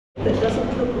That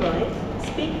doesn't look right,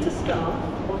 speak to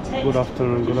staff or text. Good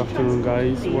afternoon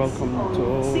guys. Welcome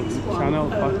to channel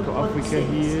Back to Africa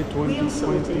here,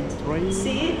 2023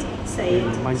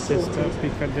 in Manchester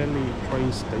Piccadilly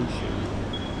train station.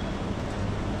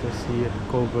 Just here to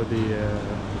cover the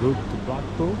route to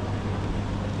Blackpool.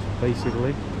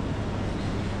 Basically,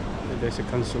 there's a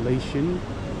cancellation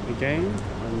again,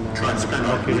 and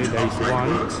luckily there's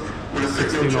one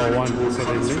 1601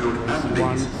 suddenly. There's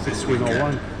one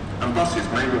 1601. And buses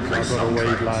may replace I've got to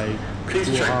wait like Please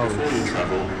 2 check hours. before you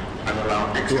travel and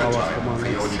allow 2 extra hours time for my for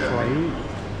your next journey.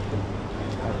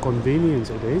 train. Convenience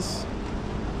it is,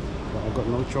 but I've got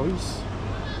no choice.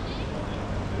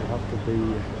 You have to be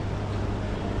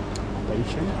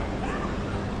patient.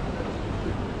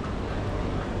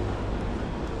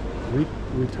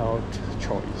 Without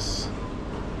choice,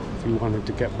 if you wanted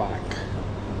to get back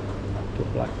to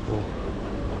Blackpool.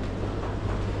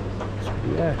 So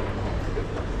yeah,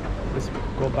 let's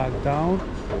go back down.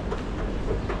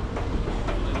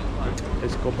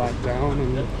 Let's go back down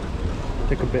and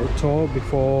take a bit of tour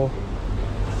before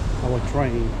our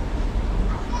train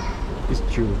is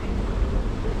due.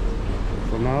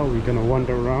 For now, we're gonna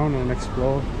wander around and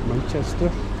explore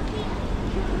Manchester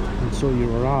and show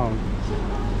you around.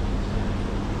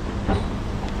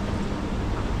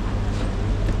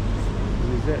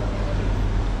 This is it.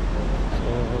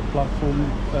 So platform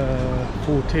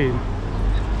 14.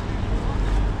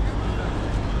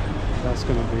 That's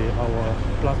gonna be our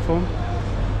platform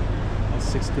at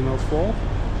 1604.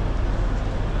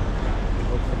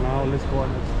 But for now, let's go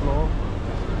and explore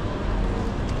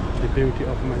the beauty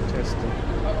of Manchester.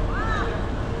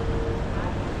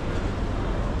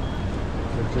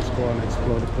 Let's just go and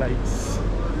explore the place.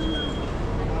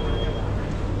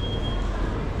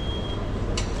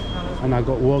 And I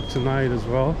got work tonight as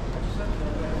well.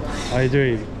 How you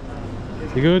doing?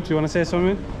 You good? You want to say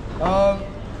something?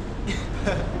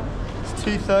 It's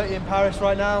 2:30 in Paris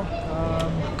right now.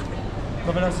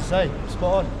 Nothing else to say.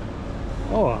 Spot on.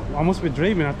 Oh, I must be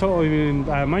dreaming. I thought you were in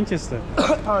Manchester.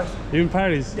 Paris. You in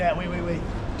Paris? Yeah, we.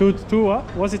 Two what?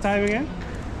 What's the time again?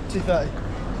 2:30.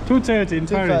 2:30 in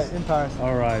Paris? 2:30 in Paris.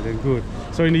 Alright, then good.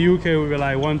 So in the UK we were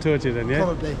like 1:30 then, yeah?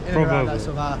 Probably. In and around that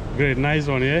sort of hour. Great, nice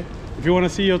one, yeah? If you want to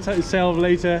see yourself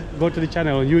later, go to the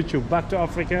channel on YouTube, Back to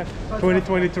Africa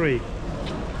 2023.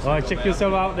 Alright, check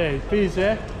yourself out there. Peace,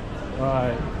 yeah?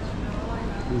 Alright.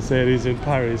 He said he's in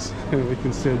Paris. We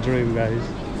can still dream, guys.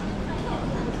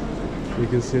 We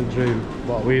can still dream.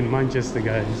 But we're in Manchester,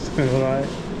 guys. Alright.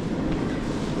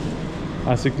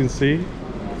 As you can see,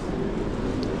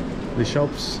 the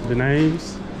shops, the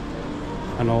names,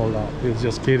 and all that. He's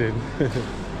just kidding.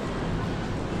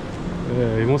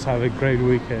 You must have a great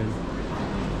weekend.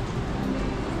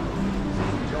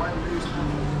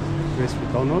 Crispy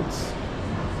donuts.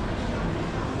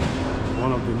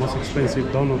 One of the most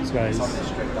expensive donuts, guys.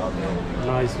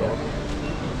 Nice though.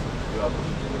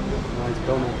 Nice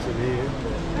donuts in here.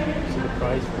 See the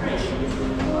price for it.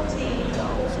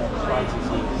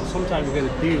 Sometimes you get a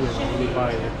deal when you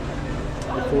buy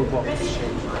the full box.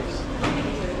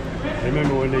 I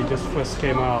remember when they just first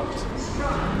came out,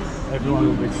 everyone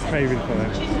would be craving for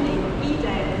them.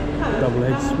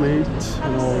 Double-edged meat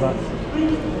and all that.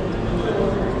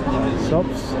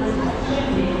 Shops.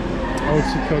 All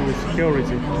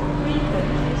security.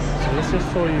 So let's just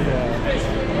show you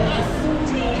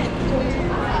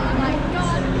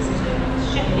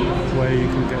where you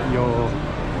can get your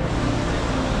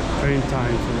train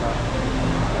times and that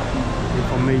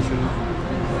information.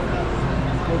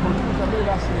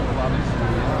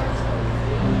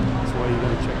 That's where you're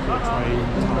going to check your train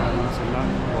times and that,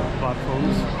 or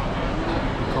platforms.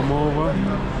 You come over,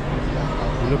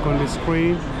 you look on the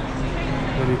screen,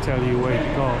 then they tell you where to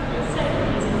go.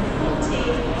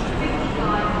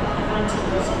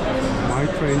 My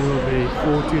train will be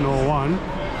 1401.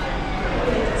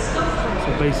 So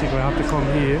basically I have to come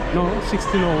here. No,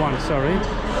 1601, sorry.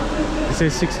 It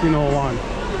says 1601.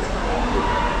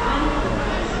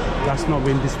 That's not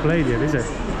been displayed yet, is it?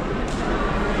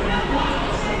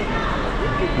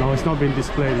 No, it's not been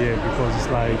displayed yet because it's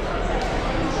like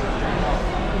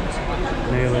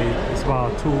nearly, it's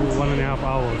about 1.5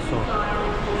 hours so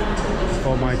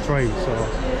for my train. So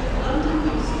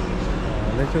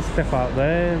let's just step out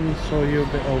there and show you a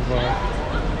bit of the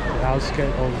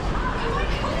outskirts of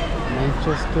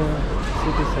Manchester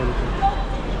city centre.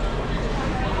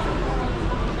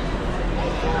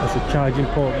 There's a charging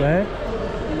port there.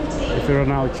 If you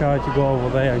run out of charge, you go over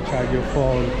there and charge your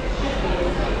phone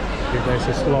if there's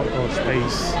a slot or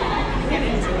space.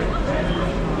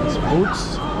 It's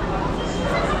boots.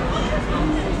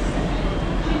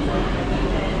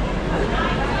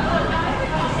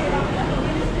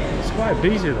 quite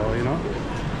busy though, you know.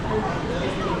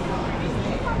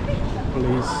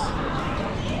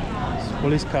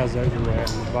 Police cars everywhere and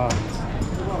vans.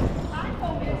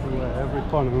 Everywhere, every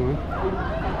corner, man.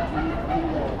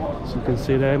 So you can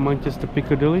see there, Manchester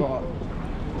Piccadilly. The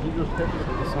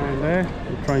sign there,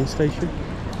 the train station.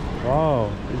 Wow,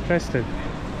 interesting.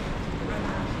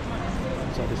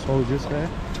 So the soldiers there.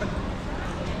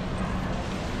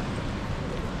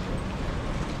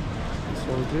 The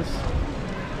soldiers.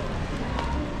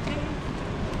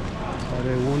 Are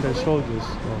they wounded soldiers?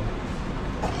 Oh.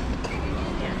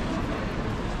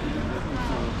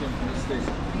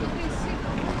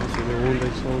 So the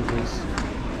wounded soldiers.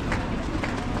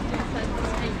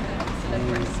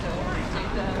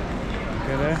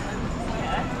 Okay there.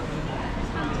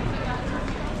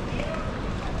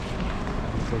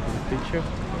 Taking a picture.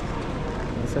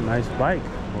 That's a nice bike.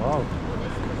 Wow.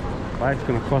 Bike's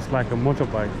gonna cost like a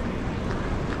motorbike.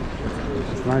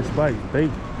 It's a nice bike, big,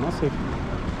 massive.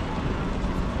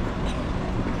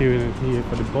 Queuing here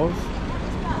for the bus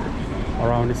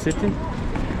around the city.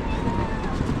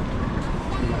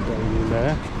 Not going in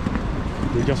there.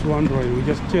 We're just wondering, we're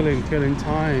just killing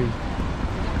time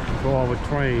for our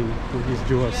train, which is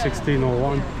due at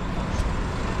 16:01.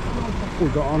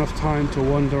 We've got enough time to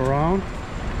wander around,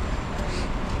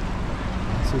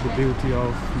 see the beauty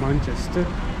of Manchester.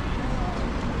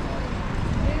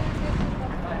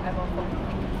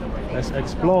 Let's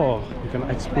explore. We can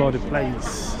explore the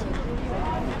place.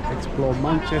 Explore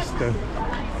Manchester.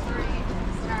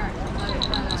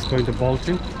 Let's go into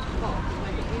Bolton.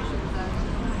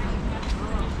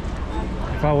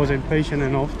 If I was impatient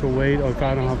enough to wait, or if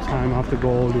I don't have time, I have to go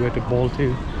all the way to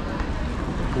Bolton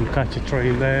and catch a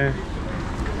train there.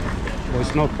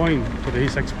 There's no point to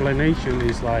this explanation.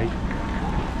 Is like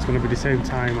it's going to be the same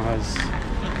time as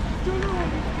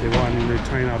the one in the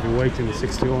train I'll be waiting, the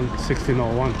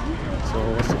 16:01. So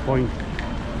what's the point?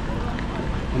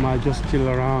 I might just chill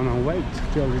around and wait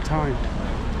till the time.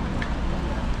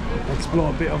 Explore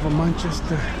a bit of a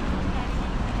Manchester.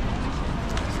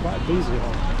 It's quite busy.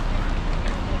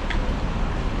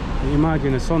 Can you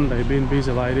imagine a Sunday being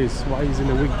busy like this? What is in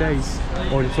the weekdays?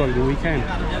 Or sorry, the weekend?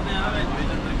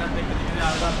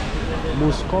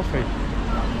 Moose coffee.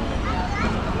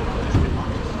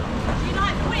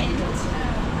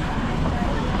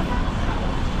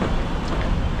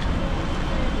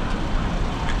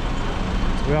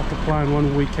 We have to plan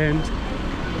one weekend.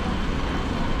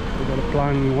 We've got to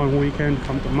plan one weekend,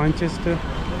 come to Manchester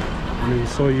and then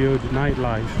show you the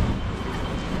nightlife.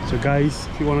 So guys,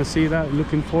 if you want to see that,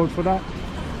 looking forward for that,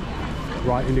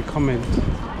 write in the comment.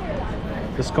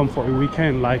 Just come for a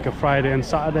weekend, like a Friday and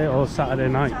Saturday or Saturday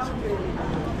night.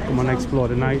 Come and explore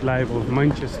the nightlife of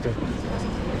Manchester.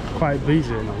 Quite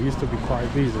busy, you know, it used to be quite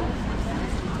busy. So,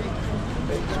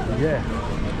 yeah.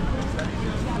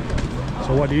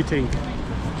 So what do you think?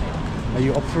 Are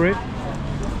you up for it?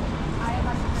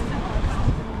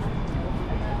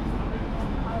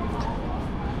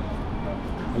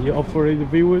 Are you up for it, the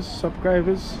viewers,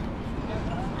 subscribers?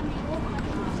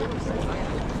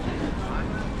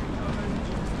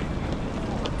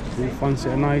 Do you fancy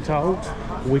a night out,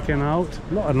 weekend out?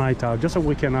 Not a night out, just a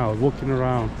weekend out, walking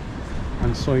around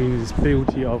and showing this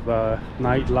beauty of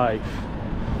nightlife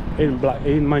in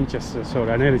Manchester.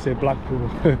 Sorry, I nearly said Blackpool.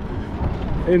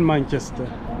 In Manchester.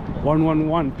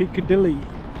 111 Piccadilly.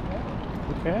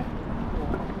 Okay,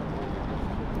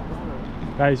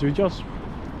 guys, we just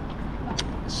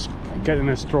getting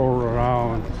a stroll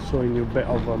around, showing you a bit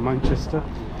of Manchester.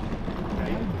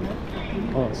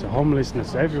 Oh, it's a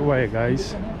homelessness everywhere,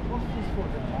 guys.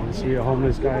 You see a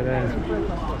homeless guy there.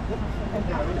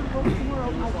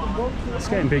 It's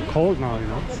getting a bit cold now, you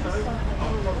know.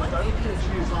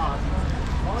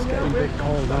 It's getting a bit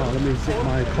cold now. Let me zip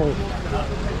my coat.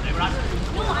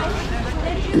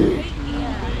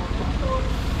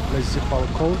 Let's zip our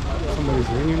coat. Somebody's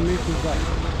ringing me. Who's that?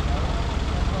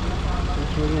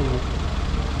 Who's ringing me?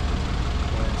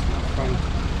 It's my friend.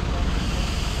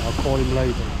 I'll call him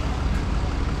later.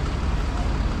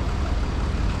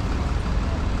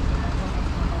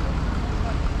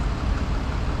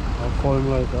 I'll call him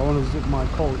later. I want to zip my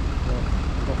coat.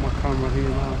 I've got my camera here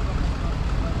now.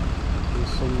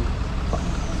 There's some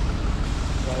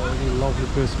really lovely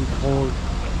person to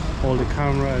hold the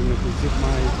camera and zip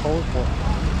my coat, but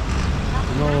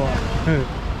you know what?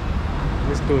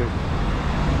 Let's do it.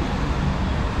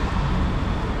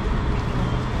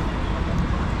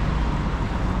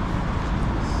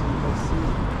 Let's see.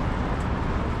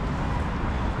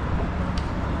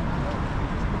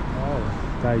 Oh,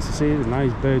 guys, you see the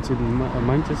nice birds in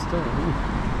Manchester.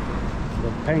 The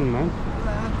peng, man.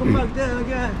 Come back there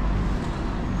again.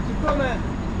 Keep coming.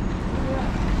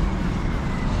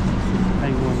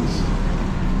 nice.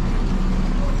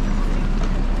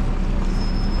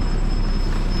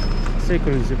 I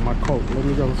couldn't zip my coat. Let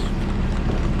me go.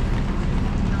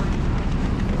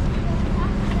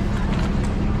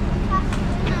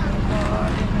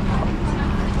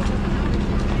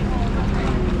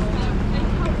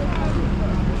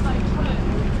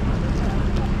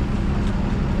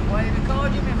 Why are you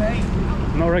recording me, mate?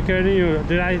 I'm not recording you.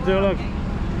 Did I do? Look,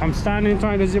 I'm standing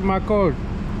trying to zip my coat.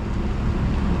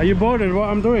 Are you bothered what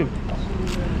I'm doing?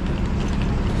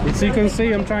 As you can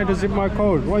see, I'm trying to zip my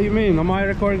coat. What do you mean? Am I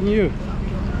recording you?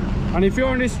 And if you're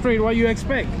on the street, what do you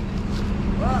expect?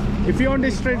 What? If you're on the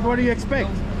street, what do you expect?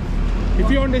 If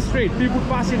you're on the street, people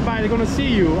passing by, they're gonna see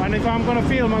you. And if I'm gonna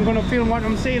film what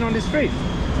I'm seeing on the street. So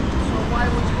why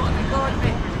would you want to record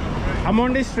me? I'm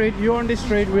on the street, you're on the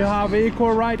street. We have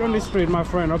equal right on the street, my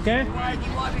friend, okay? Why do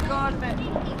you want to record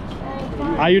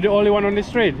me? Are you the only one on the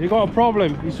street? You got a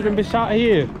problem? You shouldn't be sat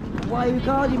here. Why are you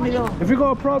recording me though? If you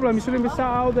got a problem, you shouldn't be sat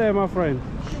out there, my friend.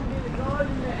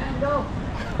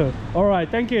 All right,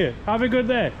 thank you. Have a good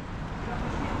day.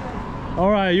 All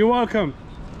right, you're welcome.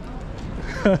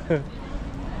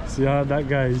 See how that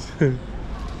guy is.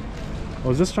 I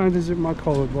was just trying to zip my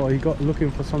coat, but he got looking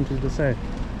for something to say.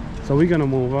 So we're gonna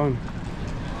move on.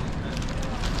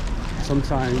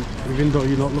 Sometimes, even though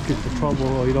you're not looking for trouble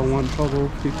or you don't want trouble,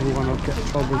 people want to get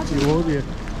trouble towards you.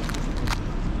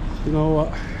 You know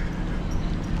what?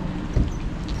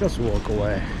 Just walk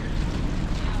away.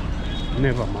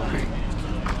 Never mind.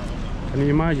 Can you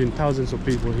imagine thousands of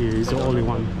people here? He's the only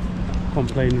one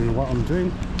complaining what I'm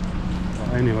doing.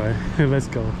 But anyway, let's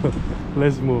go.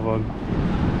 Let's move on.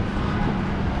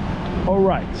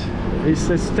 Alright, it's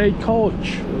a state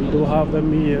coach. We do have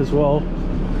them here as well.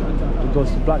 It goes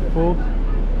to Blackpool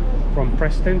from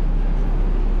Preston.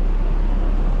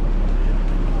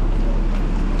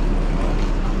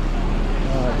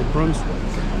 The Brunswick.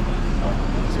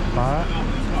 It's a bar.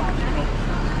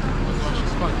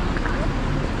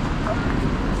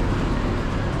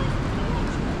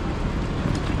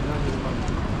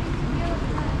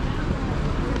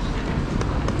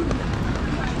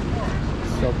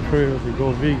 So pretty if you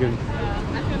go vegan.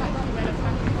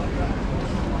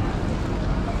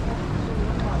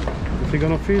 If you're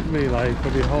gonna feed me like for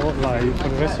the whole life, for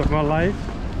the rest of my life,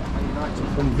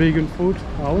 some vegan food,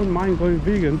 I wouldn't mind going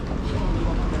vegan.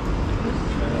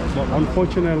 But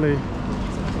unfortunately,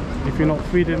 if you're not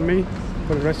feeding me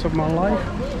for the rest of my life,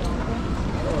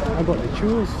 I got to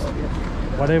choose.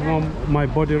 Whatever my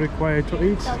body required to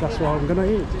eat, that's what I'm gonna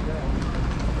eat.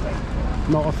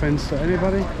 No offense to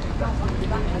anybody.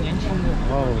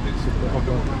 Oh,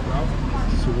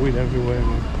 it's weed everywhere,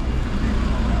 man.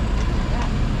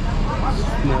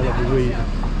 Smell of weed.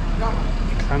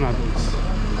 Cannabis.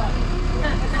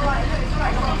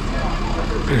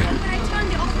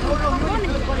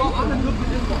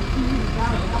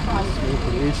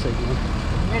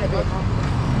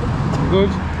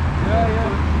 Good?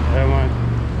 Yeah, man.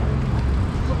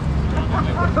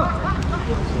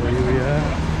 So here we are.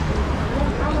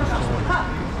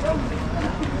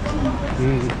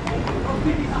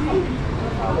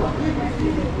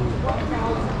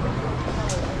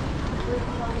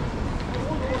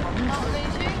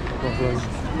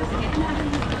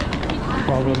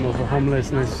 Problem of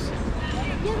homelessness.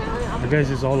 I guess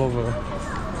it's all over.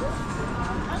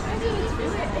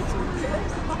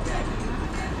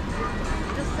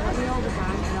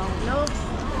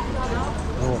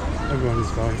 Oh, everyone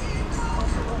is going.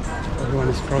 Everyone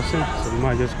is crossing, so you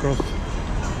might just cross.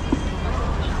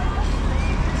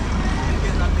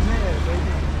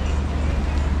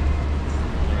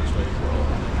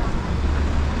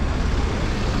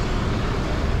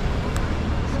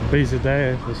 Busy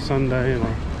day, it's Sunday, you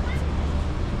know.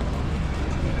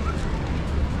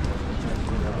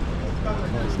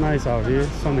 It's nice out here,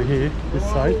 sunny here, this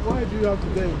side. Why do you have to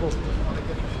get involved?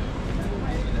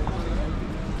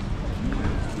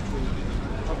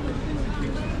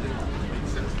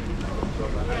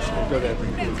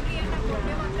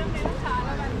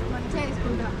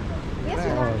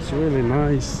 Oh, it's really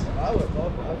nice.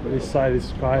 This side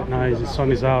is quite nice, the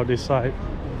sun is out this side.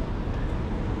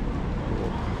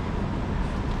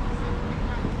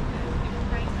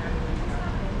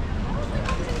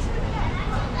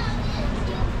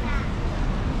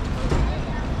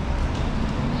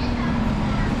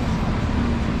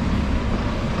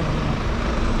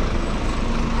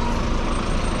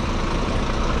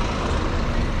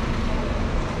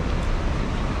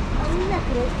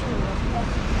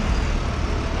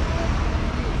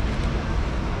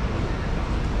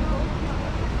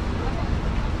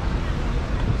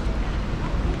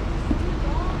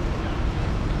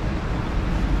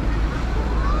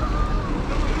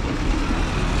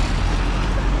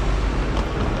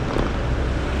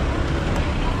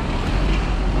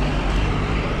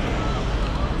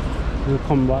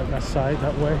 come back that side,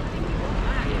 that way.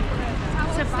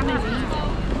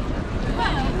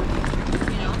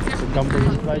 It's a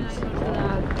gambling place.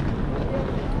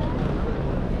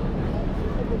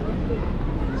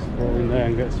 Let's go in there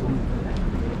and get some.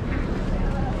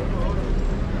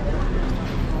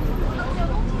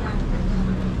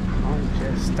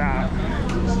 Manchester.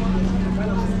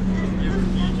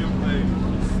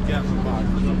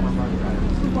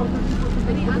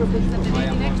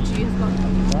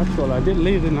 Actually, I did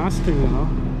live in Aston, you know.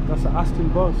 That's an Aston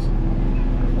bus.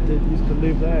 I did used to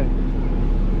live there.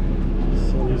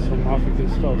 So there's some African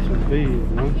stuff, some beer, you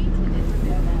know.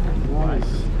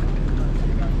 Nice.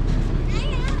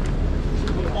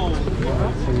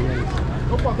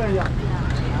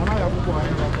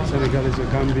 Senegal is a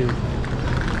Gambian.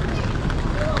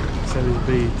 Selling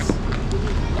beads.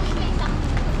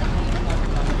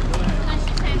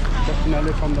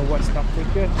 Definitely from the West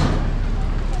Africa.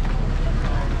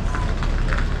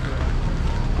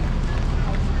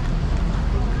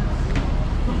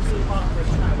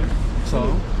 So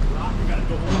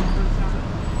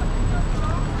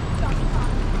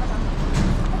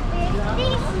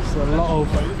there's a lot of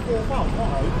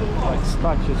like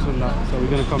statues and that, so we're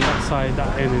gonna come that side,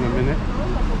 that end in a minute.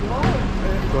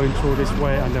 Going through this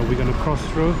way and then we're gonna cross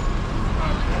through.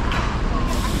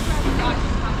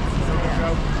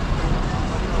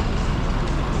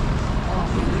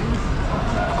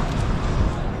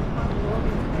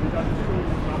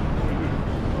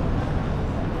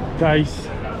 Guys,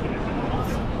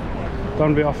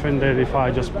 don't be offended if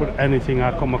I just put anything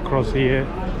I come across here.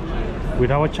 With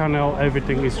our channel,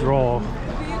 everything is raw.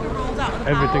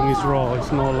 Everything is raw.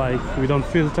 It's not like we don't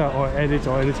filter or edit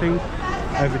or anything.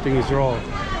 Everything is raw.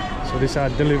 So these are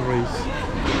deliveries.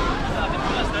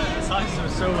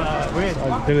 So weird.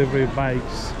 Delivery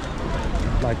bikes,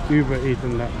 like Uber Eats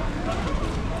and that.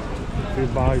 We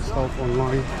buy stuff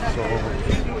online. So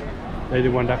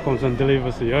anyone that comes and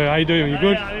delivers it. Hey, how you doing? You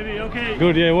good? Yeah, okay.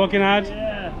 Good, yeah, working hard?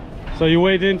 Yeah. So you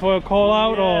waiting for a call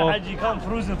out or? Haji, come,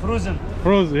 frozen.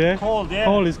 Frozen, yeah? Cold, yeah.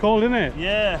 Cold, it's cold, isn't it?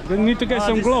 Yeah. Then you need to get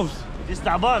some gloves. This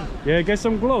taban. Yeah, get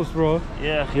some gloves, bro.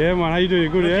 Yeah. Yeah, man, how you doing? You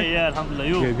good, Okay, yeah? yeah, alhamdulillah.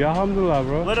 You? Good, yeah, alhamdulillah,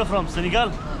 bro. Where are you from?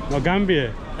 Senegal? No,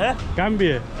 Gambia. Eh?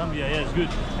 Gambia. Gambia, yeah, it's good.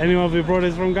 Any of your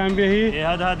brothers from Gambia here?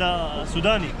 Yeah, هذا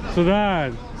Sudani.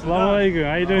 Sudan. Assalamu alaikum,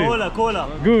 how you doing?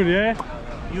 Cola. Good, yeah?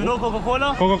 You know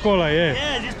Coca-Cola? Coca-Cola, yeah.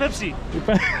 Yeah, this Pepsi.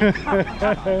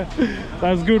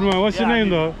 That's good, man. What's your Yeah, name, Habibi.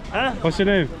 though? Huh? What's your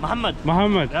name? Muhammad.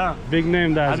 Muhammad. Yeah. Big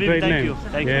name, that's Habibi, great thank name. you,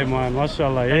 thank yeah, you. man,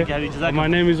 mashallah, yeah. Thank you, Habibi, jazakallah. My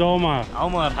name is Omar.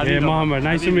 Omar, Habibi. Yeah, Muhammad,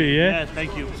 nice to meet you, yeah? Yeah,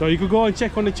 thank you. So you could go and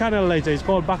check on the channel later. It's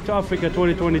called Back to Africa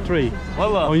 2023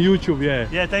 Wallah. on YouTube, yeah.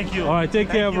 Yeah, thank you. All right, take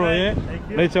care, Thank you, bro, man. yeah? Thank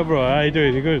you. Later, bro. How you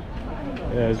doing? You good?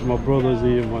 Yeah, it's my brothers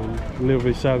here, man.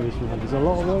 Delivery service, man. There's a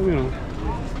lot of them, you know.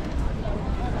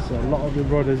 There's a lot of the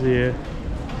brothers here.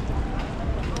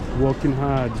 Working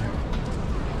hard.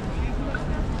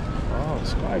 Oh,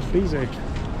 it's quite busy.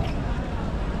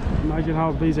 Imagine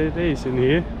how busy it is in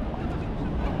here.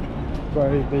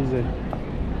 Very busy.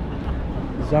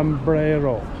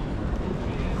 Zambrero.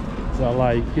 So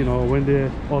like, you know, when they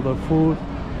order food,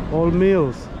 all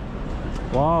meals.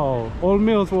 Wow, all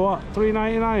meals for what?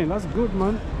 $3.99. That's good,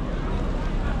 man.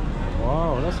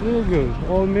 Wow, that's really good.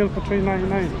 All meal for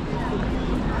 $3.99.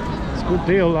 It's a good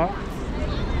deal, that.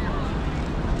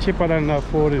 Cheaper than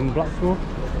food in Blackpool.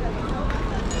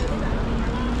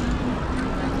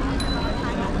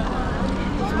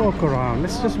 Let's walk around.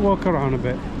 Let's just walk around a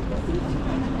bit.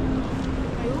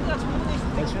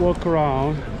 Let's walk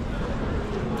around.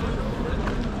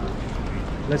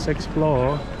 Let's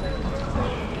explore.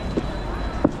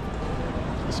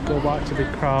 Let's go back to the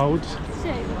crowd.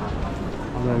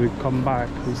 And then we come back.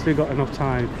 We still got enough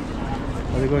time.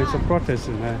 Are they going to protest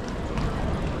in there?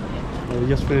 We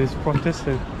just finished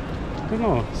protesting. I don't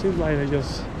know, seems like they're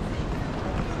just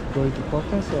going to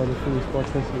protest or they finished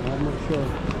protesting, I'm not sure.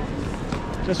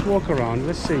 Just walk around,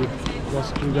 let's see what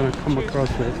we're gonna come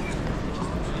across with.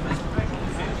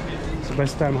 It's the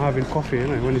best time having coffee,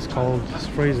 isn't it? When it's cold, it's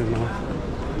freezing now.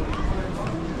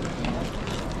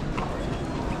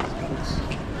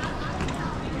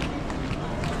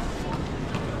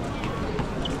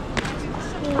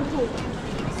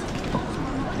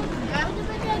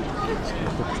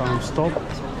 Tram stop,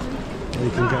 you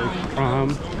can get a tram.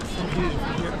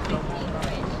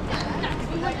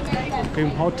 Kim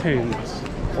Hotels,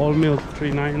 all meal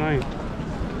 $3.99.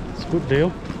 It's a good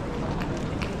deal.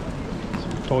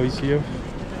 Some toys here,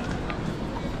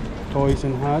 toys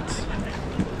and hats.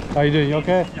 How you doing? You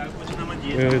okay?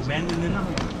 Good.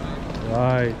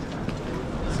 Right.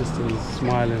 Sister's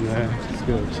smiling there. It's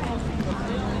good. It's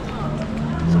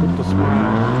good to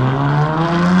smile.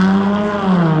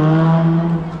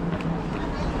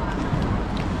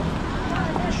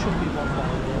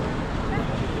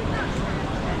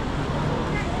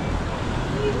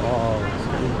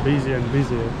 busier and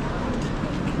busier.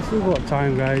 We still got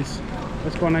time, guys.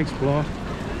 Let's go and explore.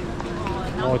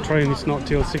 Our train is not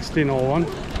till 16:01.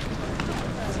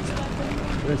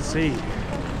 Let's see.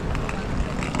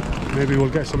 Maybe we'll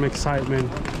get some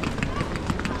excitement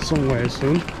somewhere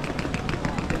soon.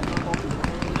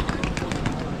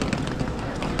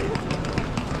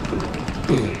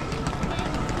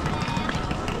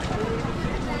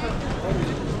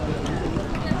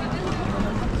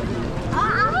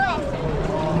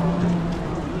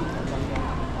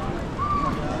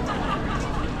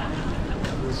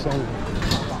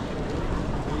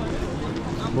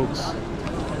 Books.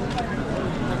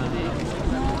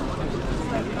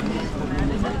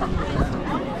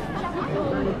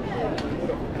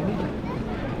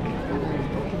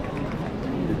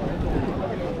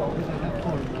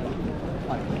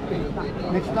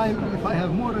 Next time, if I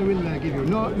have more, I will give you.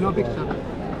 No picture.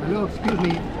 Hello, excuse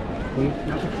me. No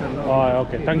picture. No. All right,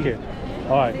 okay, thank you.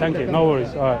 All right, thank you. No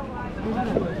worries. All right.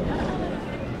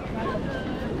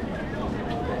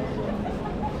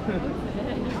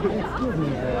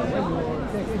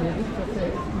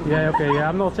 Yeah, okay, yeah,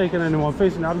 I'm not taking anyone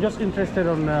facing. I'm just interested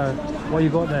on what you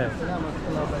got there.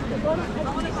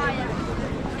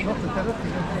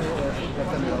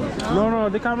 No,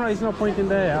 the camera is not pointing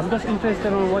there. I'm just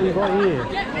interested on what you got here.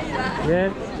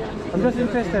 Yeah, I'm just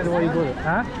interested in what you got.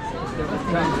 Huh?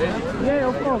 Yeah,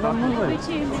 of course, I'm moving.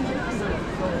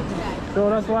 So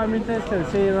that's why I'm interested.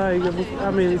 See, like,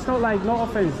 I mean, it's not like, no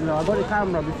offense, you know, I got the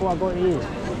camera before I got here,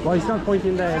 but it's not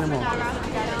pointing there anymore.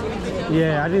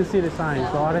 Yeah, I didn't see the sign,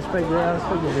 so I respect your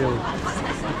view.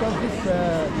 Because this is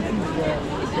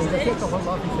in the sake of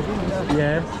Allah,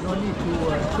 Yeah. no need to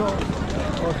show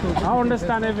or to... I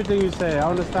understand everything you say. I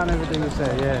understand everything you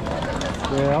say. Yeah.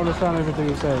 Yeah, I understand everything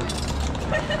you say.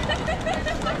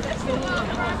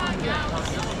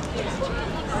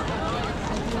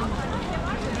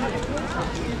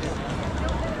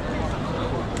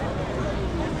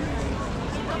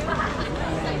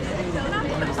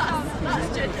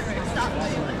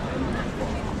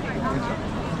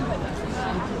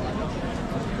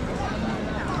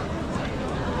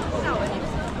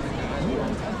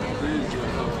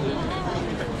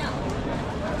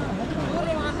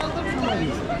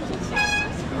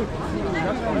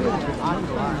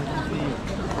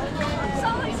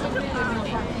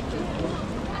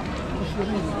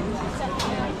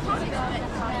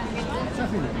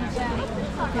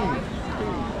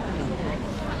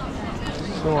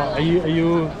 So are you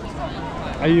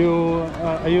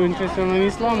interested in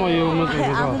Islam or are you Muslim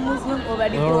as well? I'm a Muslim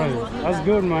already. All right, that's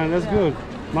good, man. That's good.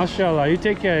 Mashallah. You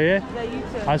take care, yeah. Yeah, you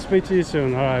too. I'll speak to you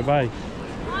soon. All right, bye,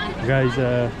 guys.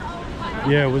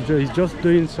 Yeah, he's just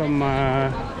doing some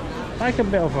like a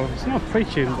bit of a. It's not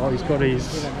preaching, but he's got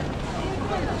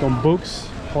some books,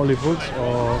 holy books,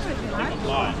 or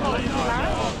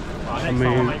I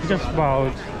mean, just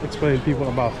about explaining people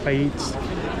about faith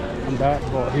and that.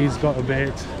 But he's got a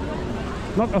bit.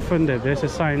 Not offended. There's a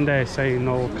sign there saying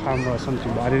no camera or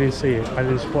something, but I didn't see it. I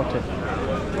didn't spot it.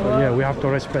 But yeah, we have to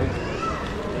respect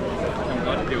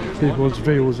people's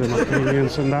views and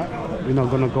opinions and that. We're not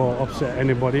gonna go upset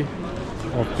anybody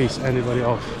or piss anybody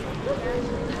off.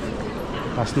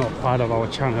 That's not part of our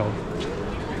channel.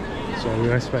 So we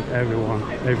respect everyone,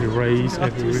 every race,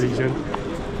 every religion,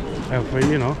 every,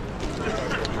 you know,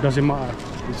 doesn't matter.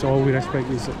 It's all we respect.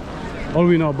 Is all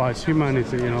we know about is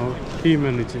humanity, you know,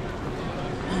 humanity.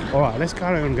 All right, let's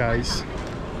carry on, guys.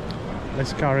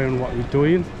 Let's carry on what we're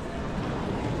doing.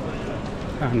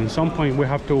 And at some point we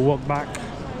have to walk back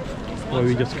where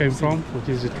we just came from, which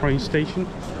is the train station.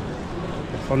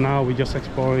 But for now, we're just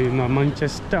exploring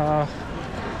Manchester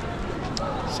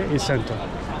city centre.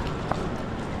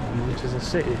 Manchester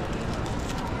City.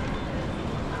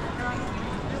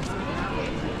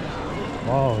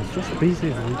 Wow, it's just busy.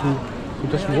 We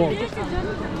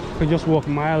can just walk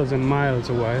miles and miles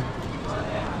away.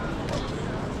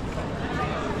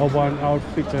 Urban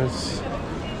Outfitters.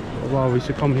 Well, we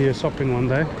should come here shopping one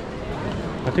day.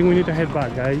 I think we need to head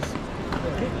back, guys.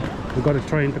 We've got a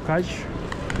train to catch,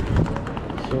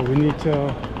 so we need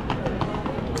to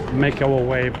make our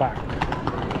way back.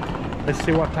 Let's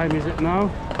see, what time is it now?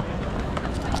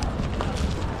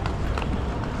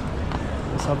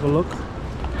 Let's have a look.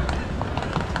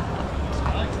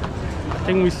 I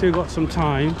think we still got some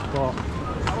time, but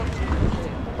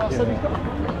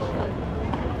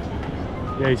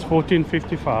yeah, it's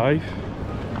 14:55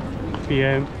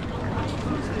 p.m.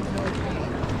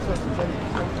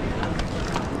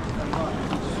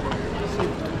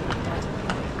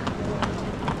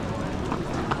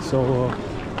 So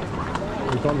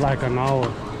we got like an hour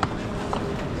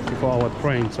before our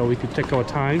train, so we could take our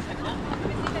time.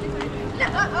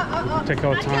 take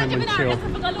our time and chill.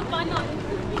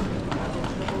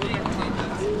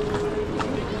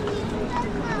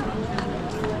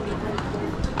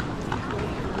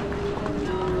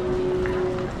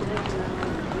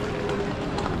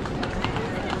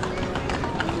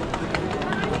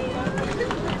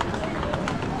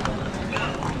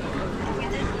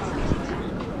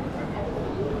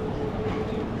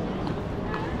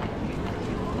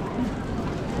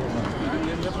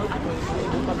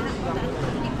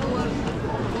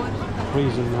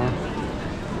 Freezing now.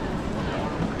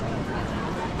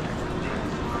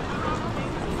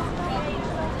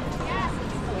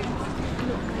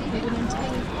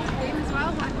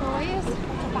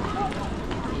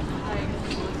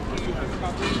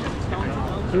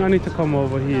 I think I need to come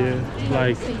over here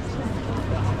like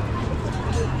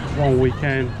one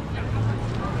weekend,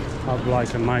 have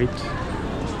like a night,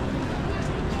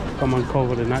 come and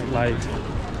cover the nightlife.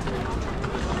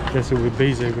 Guess we'll be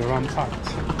busy, we're unpacked.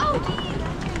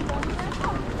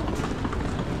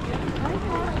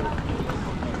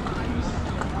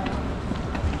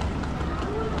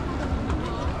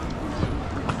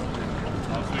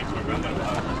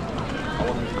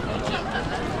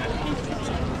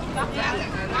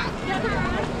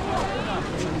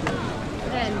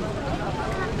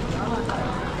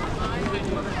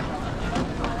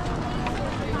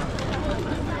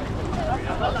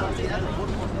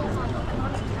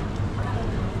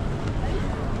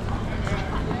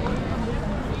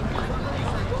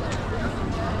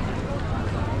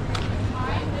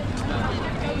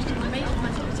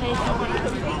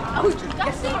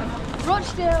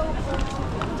 Rochdale.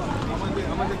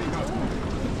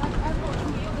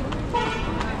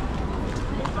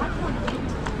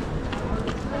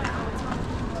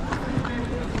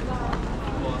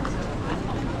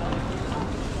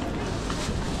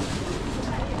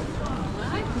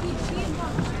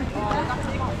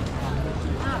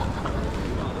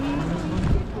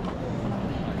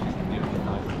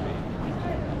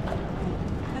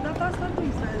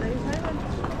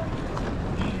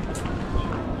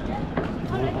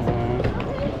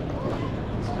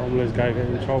 Homeless guy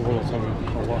getting in trouble or something,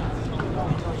 or what?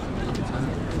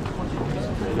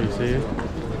 Do you see it?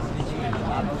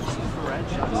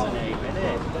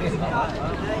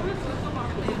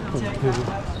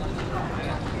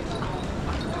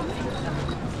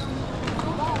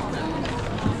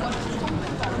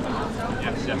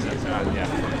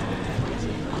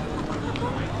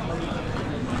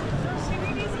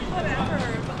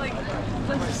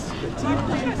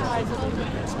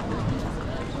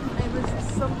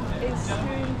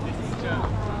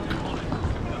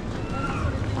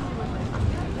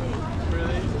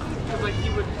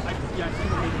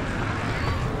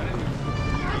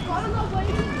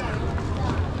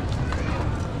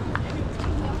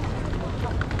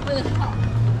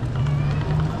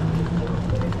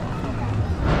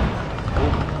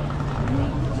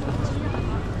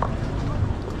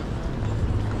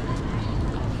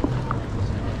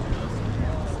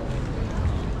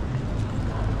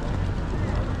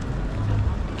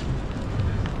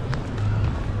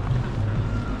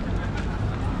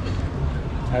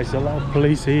 There's a lot of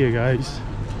police here, guys,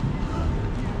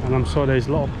 and I'm sure there's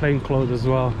a lot of plainclothes as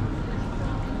well.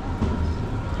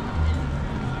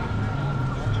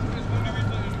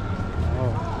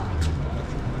 Oh,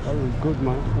 very good,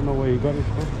 man. I don't know where you got it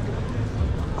from.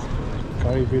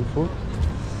 Caribbean food.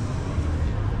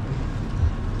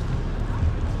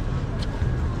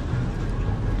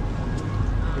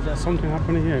 Is there something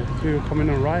happening here? People coming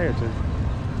and rioting.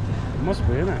 It must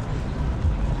be, innit?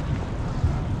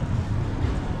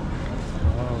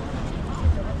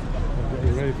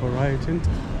 Ready for rioting,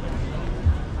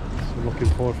 so looking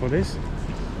forward for this.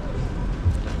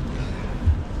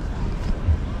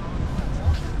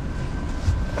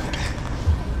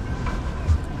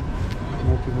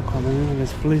 More people coming in,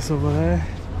 there's police over there.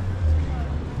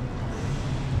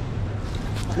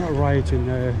 It's not rioting,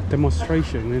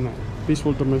 demonstration, you know,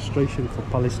 peaceful demonstration for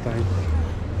Palestine.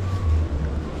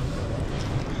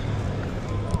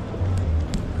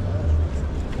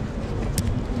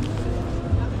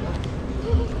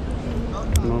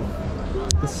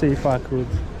 Let's see if I could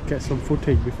get some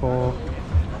footage before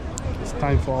it's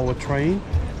time for our train.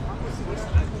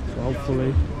 So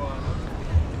hopefully.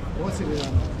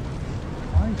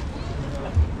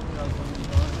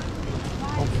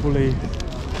 Hopefully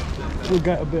we'll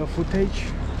get a bit of footage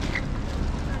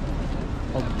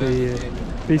of the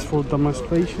peaceful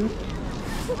demonstration.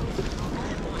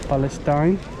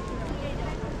 Palestine.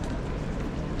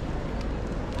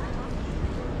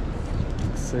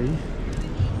 Let's see.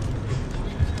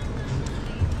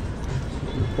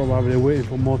 Probably waiting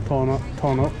for more turn up.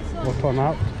 or turn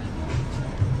out.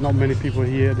 Not many people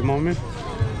here at the moment.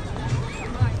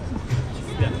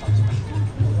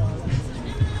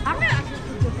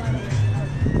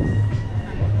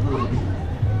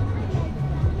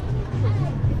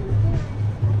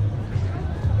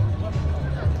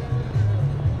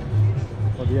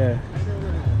 But yeah,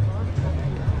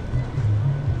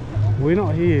 we're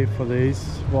not here for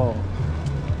this. Well,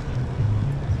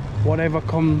 whatever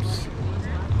comes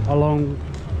along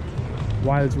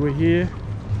whilst we're here,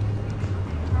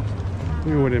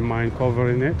 we wouldn't mind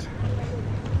covering it,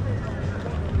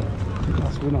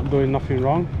 because we're not doing nothing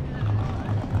wrong.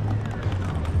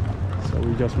 So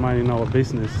we're just minding our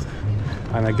business,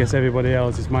 and I guess everybody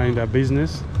else is minding their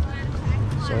business.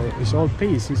 So it's all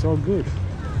peace, it's all good.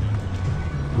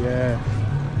 Yeah.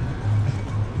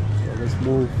 So let's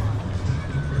move.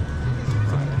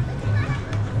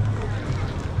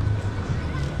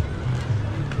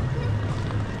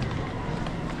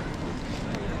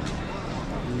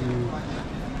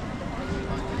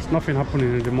 There's nothing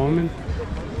happening at the moment.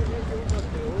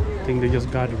 I think they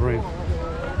just gathering.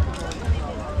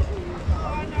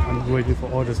 I'm waiting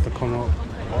for orders to come out.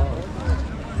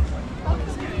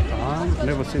 I've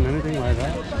never seen anything like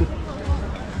that.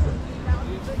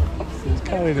 He's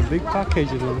carrying a big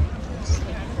package, you know.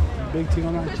 Big thing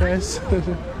on that chest.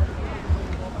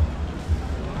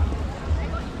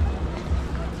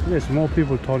 There's more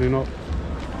people turning up.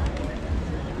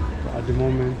 But at the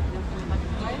moment,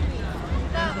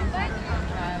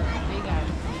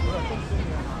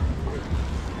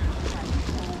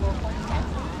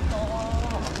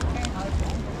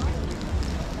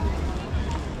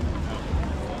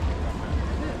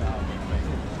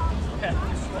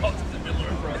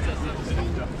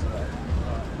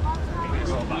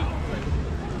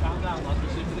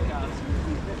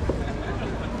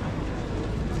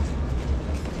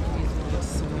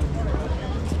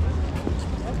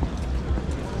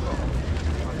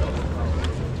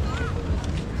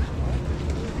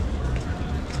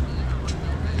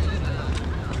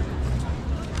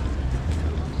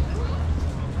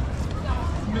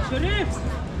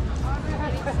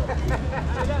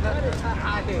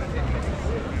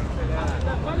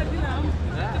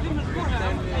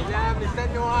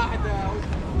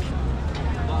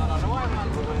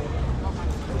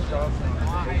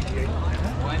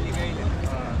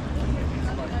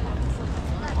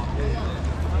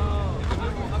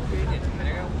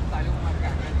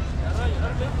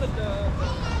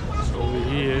 over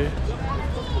here,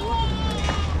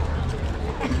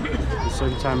 at the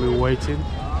same time we're waiting,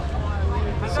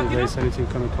 see if there's anything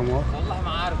gonna come up.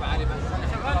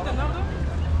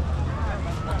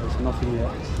 There's nothing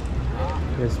yet.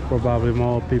 There's probably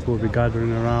more people will be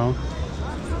gathering around.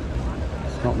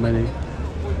 It's not many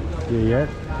here yet.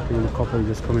 I think the couple is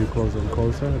just coming closer and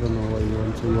closer. I don't know what you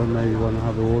want to. You maybe want to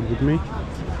have a word with me.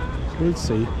 We'll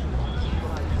see.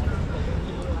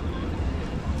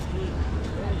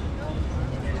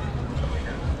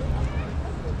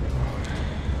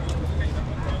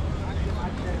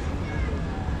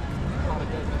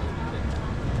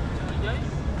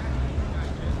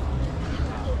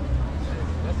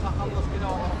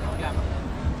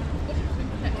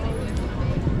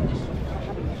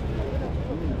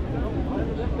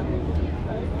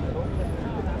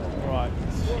 Right,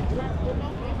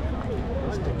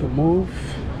 let's take a move.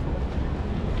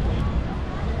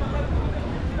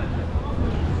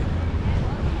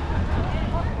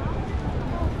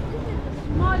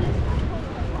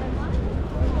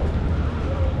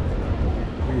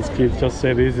 These kids just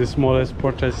said it's the smallest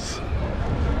protest.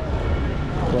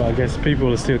 Well, I guess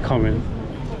people are still coming.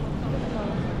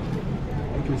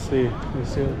 You can see they're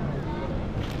still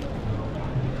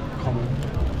coming.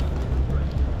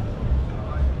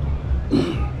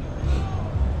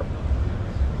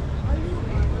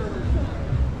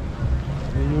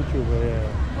 YouTuber, yeah.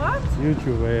 What?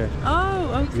 YouTuber, yeah.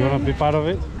 Oh, okay. You wanna be part of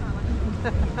it?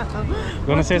 You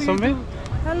wanna say something?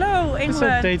 Hello, England. It's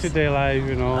a day-to-day life,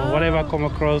 you know. Whatever I come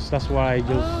across, that's why I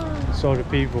just saw the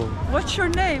people. What's your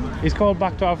name? It's called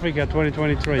Back to Africa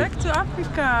 2023. Back to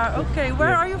Africa. Okay,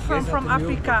 where are you from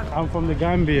Africa? I'm from the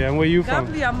Gambia, and where are you from?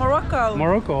 Gambia, Morocco.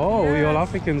 Morocco. Oh, Yes. we're all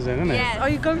Africans then, isn't it? Yes. Are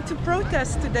you going to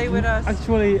protest today with us?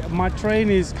 Actually, my train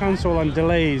is cancelled and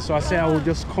delayed, so I said I will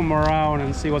just come around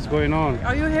and see what's going on.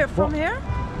 Are you here from here?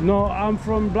 No, I'm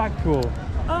from Blackpool.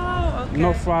 Oh, okay.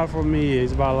 Not far from me.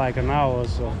 It's about like an hour or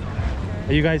so.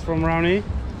 Are you guys from around here?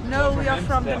 No, we are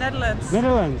from the Netherlands.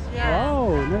 Netherlands? Yeah.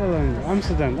 Oh, Netherlands.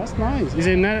 Amsterdam. That's nice. Is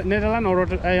it Netherlands or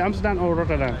Amsterdam or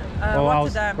Rotterdam?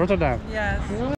 Rotterdam. Rotterdam. Yes.